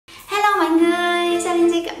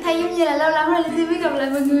thấy giống như là lâu lắm rồi Lindsie mới gặp lại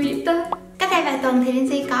mọi người vậy ta. Cách đây vài tuần thì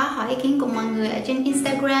Lindsie có hỏi ý kiến của mọi người ở trên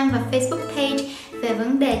Instagram và Facebook page về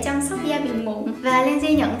vấn đề chăm sóc da bị mụn. Và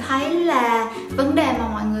Lindsie nhận thấy là vấn đề mà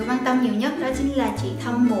mọi người quan tâm nhiều nhất đó chính là trị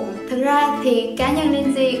thâm mụn. Thực ra thì cá nhân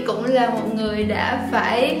Lindsie cũng là một người đã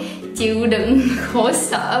phải chịu đựng khổ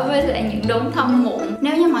sở với lại những đốm thâm mụn.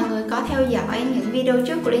 Nếu như mọi người có theo dõi những video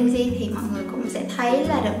trước của Lindsie thì mọi người cũng sẽ thấy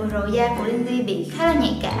là đợt vừa rồi da của Lindsie bị khá là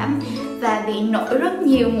nhạy cảm và bị nổi rất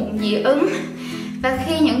nhiều mụn dị ứng. Và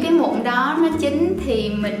khi những cái mụn đó nó chín thì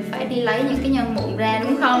mình phải đi lấy những cái nhân mụn ra,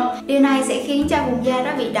 đúng không? Điều này sẽ khiến cho vùng da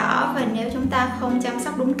đó bị đỏ, và nếu chúng ta không chăm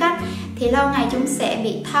sóc đúng cách thì lâu ngày chúng sẽ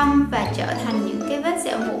bị thâm và trở thành những cái vết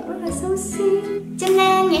sẹo mụn rất là xấu xí. Cho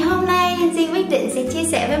nên ngày hôm nay Lindsie quyết định sẽ chia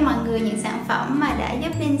sẻ với mọi người những sản phẩm mà đã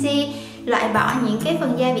giúp Lindsie loại bỏ những cái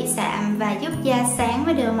phần da bị sạm và giúp da sáng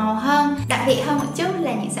và đều màu hơn. Đặc biệt hơn một chút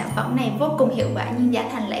là những sản phẩm này vô cùng hiệu quả nhưng giá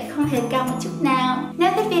thành lại không hề cao một chút nào.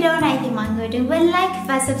 Nếu thích video này thì mọi người đừng quên like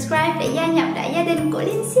và subscribe để gia nhập đại gia đình của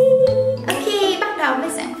Lindsie. Ok, bắt đầu với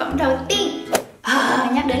sản phẩm đầu tiên.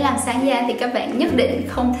 Nhắc đến làm sáng da thì các bạn nhất định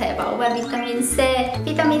không thể bỏ qua vitamin C.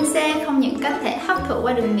 Vitamin C không những có thể hấp thụ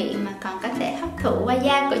qua đường miệng mà còn có thể hấp thụ qua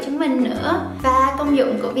da của chúng mình nữa. Và công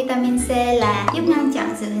dụng của vitamin C là giúp ngăn chặn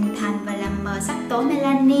sự hình thành và làm mờ sắc tố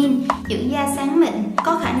melanin, giữ da sáng mịn,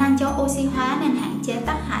 có khả năng chống oxy hóa nên hạn chế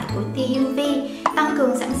tác hại của tia UV, tăng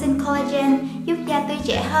cường sản sinh collagen, giúp da tươi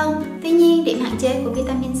trẻ hơn. Tuy nhiên, điểm hạn chế của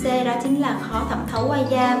vitamin C đó chính là khó thẩm thấu qua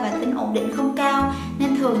da và tính ổn định không cao,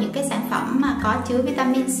 nên thường những cái sản phẩm mà có chứa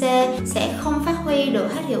vitamin C sẽ không phát huy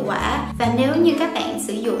được hết hiệu quả. Và nếu như các bạn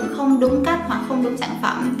sử dụng không đúng cách hoặc không đúng sản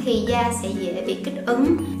phẩm thì da sẽ dễ bị kích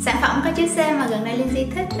ứng. Sản phẩm có chứa C mà gần đây Lindsie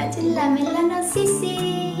thích đó chính là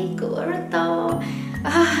của Roto.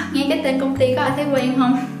 Nghe cái tên công ty có ai thấy quen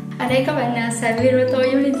không? Ở đây có bạn nào xài Roto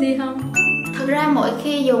giống Lindsie không? Thực ra mỗi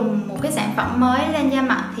khi dùng một cái sản phẩm mới lên da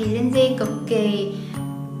mặt thì Lindsie cực kỳ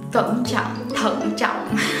thận trọng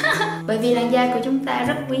bởi vì làn da của chúng ta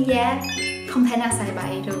rất quý giá, không thể nào xài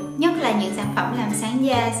bậy được. Nhất là những sản phẩm làm sáng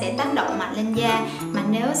da sẽ tác động mạnh lên da, mà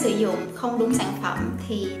nếu sử dụng không đúng sản phẩm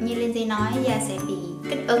thì như Lindsie nói, da sẽ bị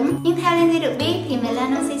kích ứng. Nhưng theo Lindsie được biết thì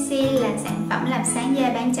CC là sản phẩm làm sáng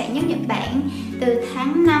da bán chạy nhất Nhật Bản từ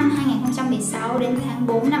tháng 5 2016 đến tháng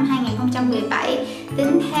 4 năm 2017,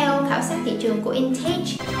 tính theo khảo sát thị trường của NHện.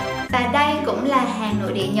 Và đây cũng là hàng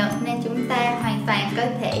nội địa Nhật nên chúng ta hoàn toàn có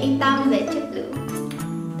thể yên tâm về chất lượng.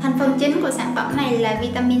 Thành phần chính của sản phẩm này là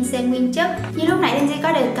vitamin C nguyên chất. Như lúc nãy Lindsie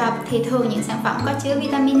có đề cập thì thường những sản phẩm có chứa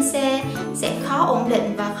vitamin C sẽ khó ổn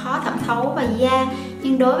định và khó thẩm thấu vào da.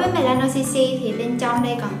 Nhưng đối với CC thì bên trong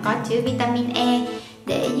đây còn có chứa vitamin E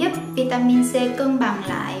để giúp vitamin C cân bằng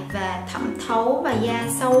lại và thẩm thấu vào da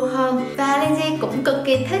sâu hơn. Và Lindsie cũng cực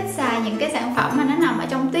kỳ thích xài những cái sản phẩm mà nó nằm ở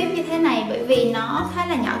trong tuyếp như thế này, bởi vì nó khá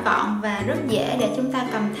là nhỏ gọn và rất dễ để chúng ta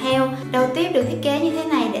cầm theo. Đầu tuyếp được thiết kế như thế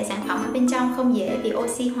này để sản phẩm ở bên trong không dễ bị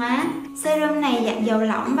oxy hóa. Serum này dạng dầu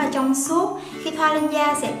lỏng và trong suốt, khi thoa lên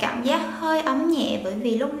da sẽ cảm giác hơi ấm nhẹ bởi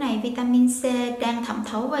vì lúc này vitamin C đang thẩm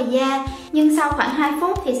thấu vào da. Nhưng sau khoảng 2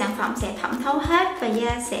 phút thì sản phẩm sẽ thẩm thấu hết và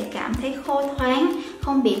da sẽ cảm thấy khô thoáng,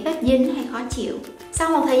 không bị vết dính hay khó chịu. Sau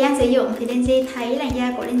một thời gian sử dụng thì Lindsie thấy làn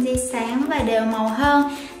da của Lindsie sáng và đều màu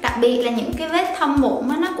hơn. Đặc biệt là những cái vết thâm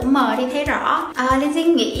mụn nó cũng mờ đi thấy rõ. Lindsie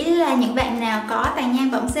nghĩ là những bạn nào có tàn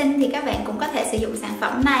nhang bẩm sinh thì các bạn cũng có thể sử dụng sản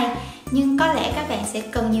phẩm này. Nhưng có lẽ các bạn sẽ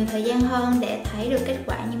cần nhiều thời gian hơn để thấy được kết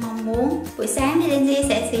quả như mong muốn. Buổi sáng thì Lindsie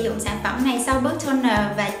sẽ sử dụng sản phẩm này sau bước toner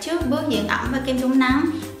và trước bước dưỡng ẩm và kem chống nắng.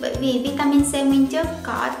 Bởi vì vitamin C nguyên chất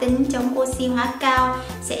có tính chống oxy hóa cao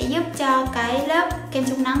sẽ giúp cho cái lớp kem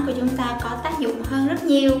chống nắng của chúng ta có tác dụng hơn rất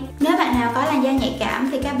nhiều. Nếu bạn nào có làn da nhạy cảm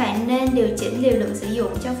thì các bạn nên điều chỉnh liều lượng sử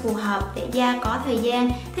dụng cho phù hợp để da có thời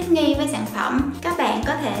gian thích nghi với sản phẩm. Các bạn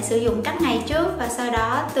có thể sử dụng các ngày trước và sau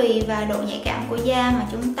đó tùy vào độ nhạy cảm của da mà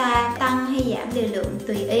chúng ta tăng hay giảm liều lượng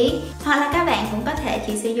tùy ý. Hoặc là các bạn cũng có thể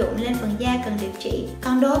chỉ sử dụng lên phần da cần điều trị.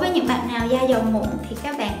 Còn đối với những bạn nào da dầu mụn thì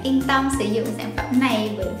các bạn yên tâm sử dụng sản phẩm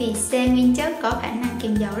này bởi vì C nguyên chất có khả năng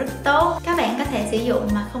kiềm dầu rất tốt. Các bạn có thể sử dụng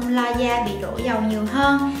mà không lo da bị đổ dầu nhiều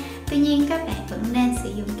hơn. Tuy nhiên các bạn vẫn nên sử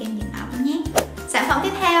dụng kem dưỡng ẩm nhé. Sản phẩm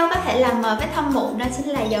tiếp theo có thể làm mờ vết thâm mụn đó chính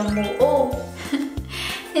là dầu NGHệu.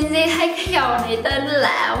 Lindsie thấy cái dầu này tên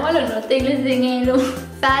lạ quá, lần đầu tiên Lindsie nghe luôn.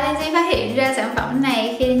 Và Lindsie phát hiện ra sản phẩm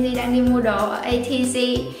này khi Lindsie đang đi mua đồ ở ATC.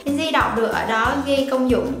 Lindsie đọc được ở đó ghi công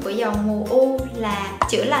dụng của dầu NGHệu là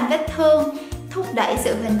chữa lành vết thương, thúc đẩy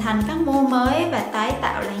sự hình thành các mô mới và tái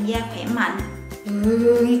tạo làn da khỏe mạnh.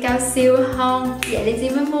 Nghe cao siêu không? Vậy Lindsie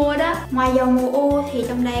mới mua đó. Ngoài dầu NGHệu thì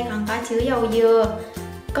trong đây còn có chứa dầu dừa.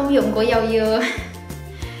 Công dụng của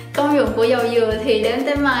dầu dừa thì đến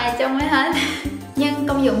tới mai trong mới hết. Nhưng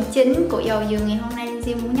công dụng chính của dầu dừa ngày hôm nay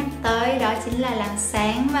Lindsie muốn nhắc tới đó chính là làm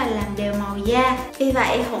sáng và làm đều màu da. Vì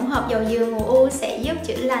vậy, hỗn hợp dầu dừa NGHệu sẽ giúp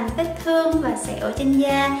chữa lành vết thương và sẹo trên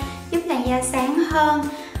da, giúp làn da sáng hơn.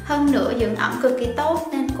 Hơn nữa, dưỡng ẩm cực kỳ tốt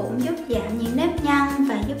nên cũng giúp giảm những nếp nhăn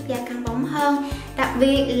và giúp da căng bóng hơn. Đặc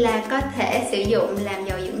biệt là có thể sử dụng làm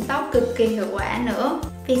dầu dưỡng tóc cực kỳ hiệu quả nữa.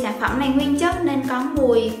 Vì sản phẩm này nguyên chất nên có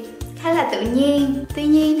mùi khá là tự nhiên. Tuy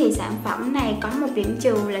nhiên thì sản phẩm này có một điểm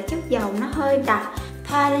trừ là chất dầu nó hơi đặc.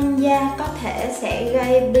 Thoa lên da có thể sẽ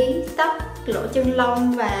gây bí tóc, lỗ chân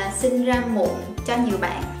lông và sinh ra mụn cho nhiều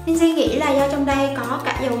bạn. Lindsie nghĩ là do trong đây có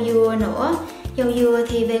cả dầu dừa nữa. Dầu dừa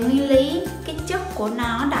thì về nguyên lý, cái chất của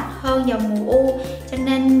nó đặc hơn dầu NGHệu, cho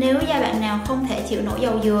nên nếu da bạn nào không thể chịu nổi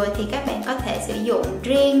dầu dừa thì các bạn có thể sử dụng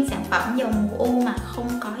riêng sản phẩm dầu NGHệu mà không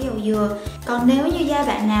có dầu dừa. Còn nếu như da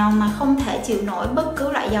bạn nào mà không thể chịu nổi bất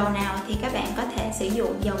cứ loại dầu nào thì các bạn có thể sử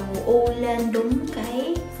dụng dầu NGHệu lên đúng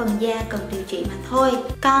cái phần da cần điều trị mà thôi.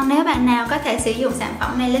 Còn nếu bạn nào có thể sử dụng sản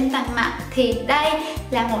phẩm này lên toàn mặt thì đây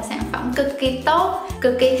là một sản phẩm cực kỳ tốt,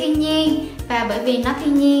 cực kỳ thiên nhiên. Và bởi vì nó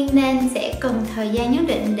thiên nhiên nên sẽ cần thời gian nhất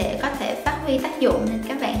định để có thể phát huy tác dụng, nên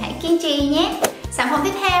các bạn hãy kiên trì nhé. Sản phẩm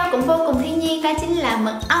tiếp theo cũng vô cùng thiên nhiên, đó chính là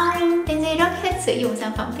mật ong. Lindsie rất thích sử dụng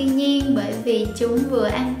sản phẩm thiên nhiên bởi vì chúng vừa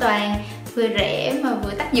an toàn, vừa rẻ mà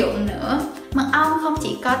vừa tác dụng nữa. Mật ong không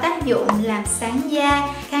chỉ có tác dụng làm sáng da,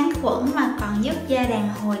 kháng khuẩn mà còn giúp da đàn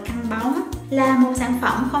hồi căng bóng. Là một sản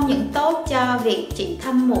phẩm không những tốt cho việc trị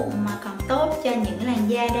thâm mụn mà còn tốt cho những làn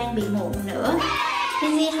da đang bị mụn nữa.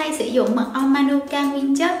 Lindsie hay sử dụng mật ong Manuka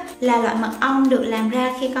nguyên chất, là loại mật ong được làm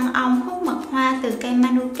ra khi con ong hút mật hoa từ cây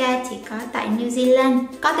Manuka chỉ có tại New Zealand.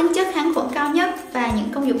 Có tính chất kháng khuẩn cao nhất và những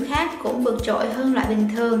công dụng khác cũng vượt trội hơn loại bình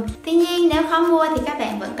thường. Tuy nhiên, nếu khó mua thì các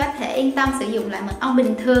bạn vẫn có thể yên tâm sử dụng loại mật ong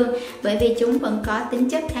bình thường bởi vì chúng vẫn có tính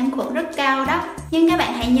chất kháng khuẩn rất cao đó. Nhưng các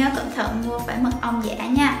bạn hãy nhớ cẩn thận mua phải mật ong giả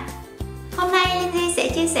nha. Hôm nay Lindsie sẽ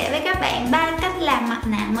chia sẻ với các bạn 3 cách làm mặt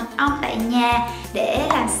nạ mật ong tại nhà để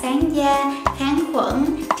làm sáng da, kháng khuẩn,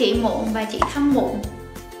 trị mụn và trị thâm mụn.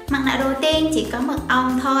 Mặt nạ đầu tiên chỉ có mật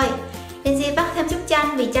ong thôi. Lindsie vắt thêm chút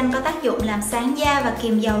chanh vì chanh có tác dụng làm sáng da và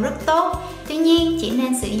kiềm dầu rất tốt. Tuy nhiên chỉ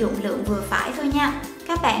nên sử dụng lượng vừa phải thôi nha.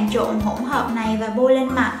 Các bạn trộn hỗn hợp này và bôi lên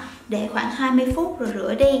mặt để khoảng 20 phút rồi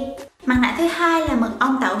rửa đi. Mặt nạ thứ hai là mật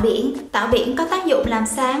ong tảo biển. Tảo biển có tác dụng làm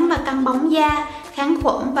sáng và căng bóng da, kháng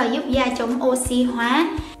khuẩn và giúp da chống oxy hóa.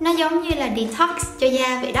 Nó giống như là detox cho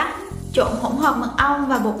da vậy đó. Trộn hỗn hợp mật ong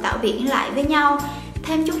và bột tảo biển lại với nhau,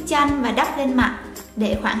 thêm chút chanh và đắp lên mặt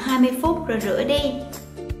để khoảng 20 phút rồi rửa đi.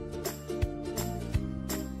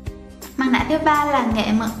 Mặt nạ thứ ba là nghệ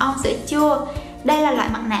mật ong sữa chua. Đây là loại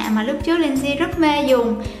mặt nạ mà lúc trước Lindsie rất mê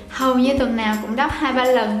dùng, hầu như tuần nào cũng đắp 2-3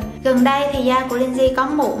 lần. Gần đây thì da của Lindsie có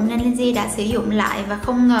mụn nên Lindsie đã sử dụng lại và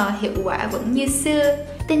không ngờ hiệu quả vẫn như xưa.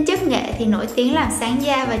 Tinh chất nghệ thì nổi tiếng làm sáng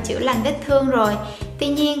da và chữa lành vết thương rồi. Tuy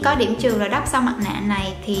nhiên có điểm trừ là đắp xong mặt nạ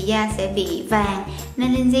này thì da sẽ bị vàng,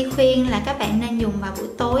 nên Lindsie khuyên là các bạn nên dùng vào buổi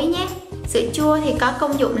tối nhé. Sữa chua thì có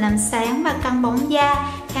công dụng làm sáng và căng bóng da,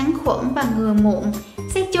 kháng khuẩn và ngừa mụn.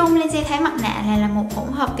 Xét chung, Lindsie thấy mặt nạ này là một hỗn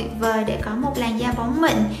hợp tuyệt vời để có một làn da bóng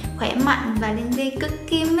mịn, khỏe mạnh và Lindsie cực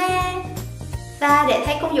kỳ mê. Và để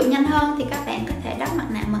thấy công dụng nhanh hơn thì các bạn có thể đắp mặt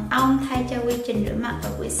nạ mật ong thay cho quy trình rửa mặt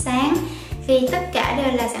vào buổi sáng. Vì tất cả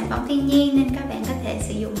đều là sản phẩm thiên nhiên nên các bạn có thể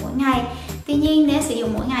sử dụng mỗi ngày. Tuy nhiên nếu sử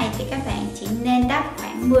dụng mỗi ngày thì các bạn chỉ nên đắp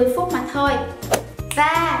khoảng 10 phút mà thôi.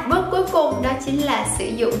 Và bước cuối cùng đó chính là sử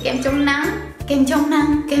dụng kem chống nắng. Kem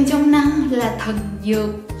chống nắng là thần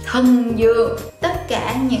dược. Tất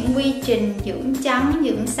cả những quy trình dưỡng trắng,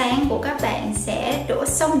 dưỡng sáng của các bạn sẽ đổ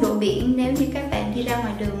sông đổ biển nếu như các bạn đi ra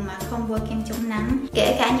ngoài đường mà không bôi kem chống nắng.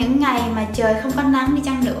 Kể cả những ngày mà trời không có nắng đi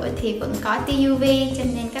chăng nữa thì vẫn có tia UV, cho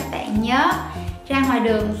nên các bạn nhớ ra ngoài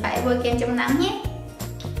đường phải bôi kem chống nắng nhé.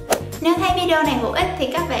 Nếu thấy video này hữu ích thì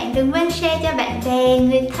các bạn đừng quên share cho bạn bè,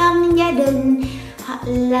 người thân, gia đình hoặc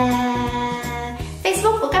là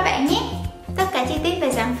Facebook của các bạn nhé. Tất cả chi tiết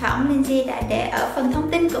về sản phẩm Lindsie đã để ở phần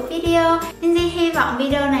thông tin của video. Lindsie hy vọng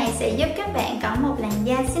video này sẽ giúp các bạn có một làn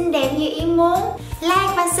da xinh đẹp như ý muốn.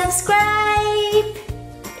 Like và subscribe.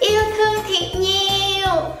 Yêu thương thiện nhiên.